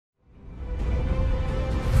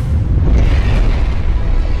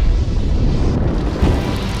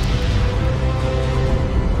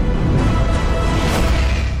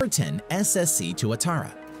SSC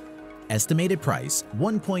Tuatara. Estimated price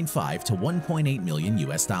 $1.5 to $1.8 million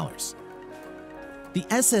US. The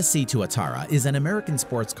SSC Tuatara is an American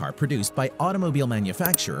sports car produced by automobile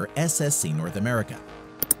manufacturer SSC North America.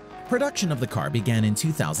 Production of the car began in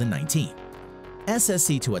 2019.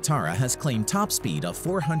 SSC Tuatara has claimed top speed of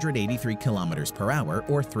 483 km per hour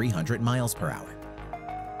or 300 miles per hour.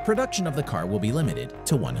 Production of the car will be limited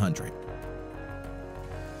to 100.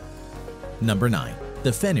 Number 9.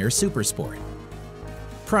 The Fenrir Supersport.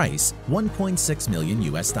 Price $1.6 million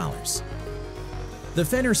US. The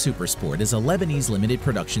Fenrir Supersport is a Lebanese limited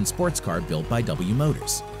production sports car built by W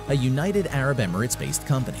Motors, a United Arab Emirates-based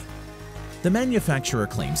company. The manufacturer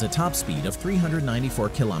claims a top speed of 394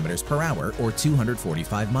 km per hour or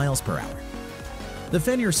 245 miles per hour. The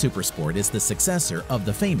Fenrir Supersport is the successor of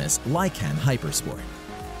the famous Lykan Hypersport.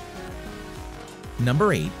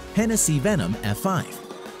 Number 8. Hennessy Venom F5.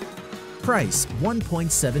 Price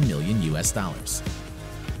 $1.7 million US.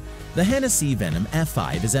 The Hennessy Venom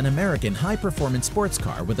F5 is an American high-performance sports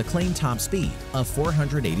car with a claimed top speed of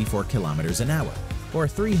 484 km an hour or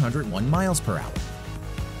 301 miles per hour.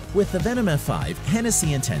 With the Venom F5,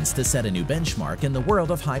 Hennessy intends to set a new benchmark in the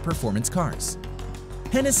world of high-performance cars.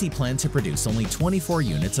 Hennessy planned to produce only 24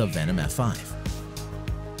 units of Venom F5.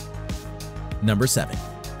 Number 7.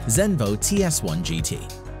 Zenvo TS1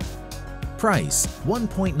 GT. Price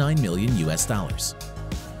 $1.9 million US.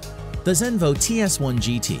 The Zenvo TS1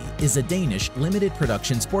 GT is a Danish limited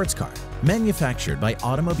production sports car manufactured by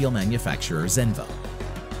automobile manufacturer Zenvo.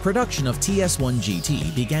 Production of TS1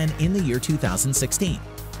 GT began in the year 2016.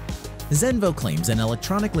 Zenvo claims an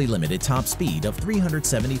electronically limited top speed of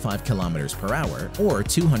 375 km per hour or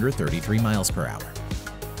 233 miles per hour.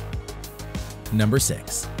 Number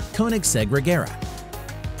 6. Koenigsegg Regera.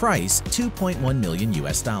 Price $2.1 million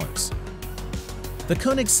US. The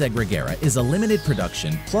Koenigsegg Regera is a limited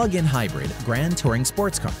production plug-in hybrid grand touring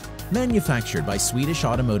sports car manufactured by Swedish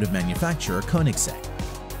automotive manufacturer Koenigsegg.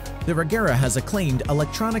 The Regera has a claimed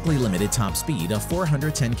electronically limited top speed of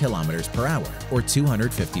 410 km per hour or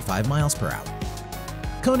 255 miles per hour.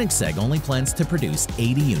 Koenigsegg only plans to produce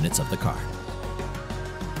 80 units of the car.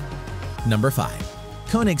 Number 5.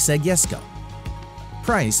 Koenigsegg Jesko.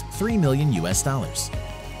 Price $3 million US.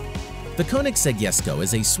 The Koenigsegg Jesko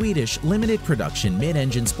is a Swedish limited production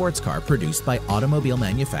mid-engine sports car produced by automobile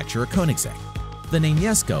manufacturer Koenigsegg. The name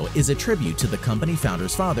Jesko is a tribute to the company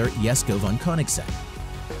founder's father, Jesko von Koenigsegg.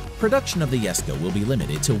 Production of the Jesko will be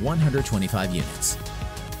limited to 125 units.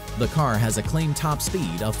 The car has a claimed top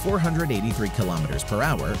speed of 483 km per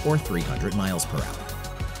hour or 300 miles per hour.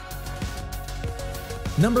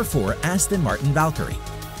 Number 4. Aston Martin Valkyrie.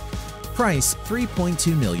 Price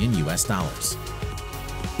 $3.2 million US.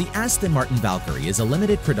 The Aston Martin Valkyrie is a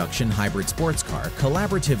limited production hybrid sports car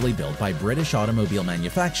collaboratively built by British automobile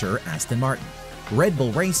manufacturer Aston Martin, Red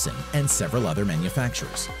Bull Racing, and several other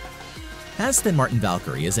manufacturers. Aston Martin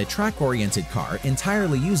Valkyrie is a track-oriented car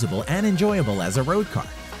entirely usable and enjoyable as a road car.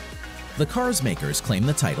 The car's makers claim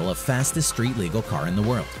the title of fastest street-legal car in the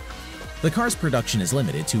world. The car's production is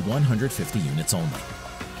limited to 150 units only.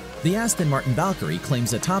 The Aston Martin Valkyrie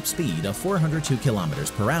claims a top speed of 402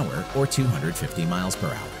 km per hour or 250 miles per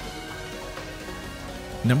hour.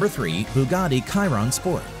 Number 3. Bugatti Chiron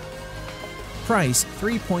Sport. Price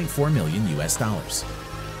 $3.4 million US.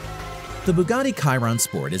 The Bugatti Chiron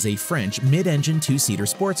Sport is a French mid-engine two-seater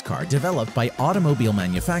sports car developed by automobile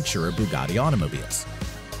manufacturer Bugatti Automobiles.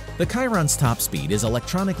 The Chiron's top speed is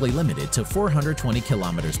electronically limited to 420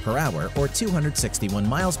 km per hour or 261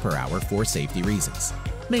 miles per hour for safety reasons,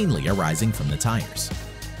 mainly arising from the tires.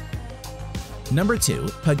 Number 2.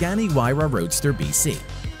 Pagani Huayra Roadster BC.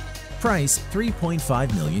 Price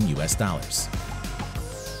 $3.5 million US.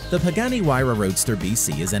 The Pagani Huayra Roadster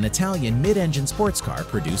BC is an Italian mid-engine sports car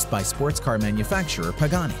produced by sports car manufacturer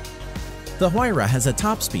Pagani. The Huayra has a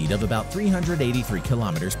top speed of about 383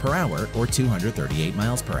 km per hour or 238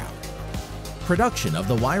 miles per hour. Production of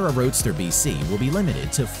the Huayra Roadster BC will be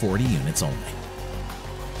limited to 40 units only.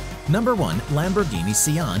 Number 1. Lamborghini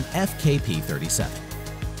Sian FKP37.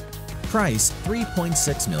 Price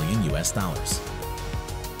 $3.6 million US.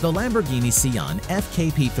 The Lamborghini Sian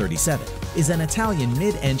FKP37 is an Italian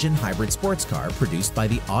mid-engine hybrid sports car produced by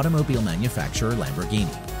the automobile manufacturer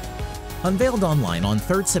Lamborghini. Unveiled online on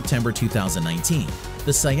 3 September 2019,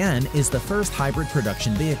 the Sian is the first hybrid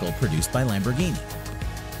production vehicle produced by Lamborghini.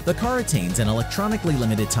 The car attains an electronically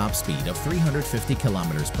limited top speed of 350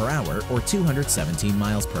 km per hour or 217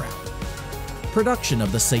 miles per hour. Production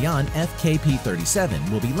of the Sian FKP37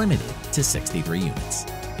 will be limited to 63 units.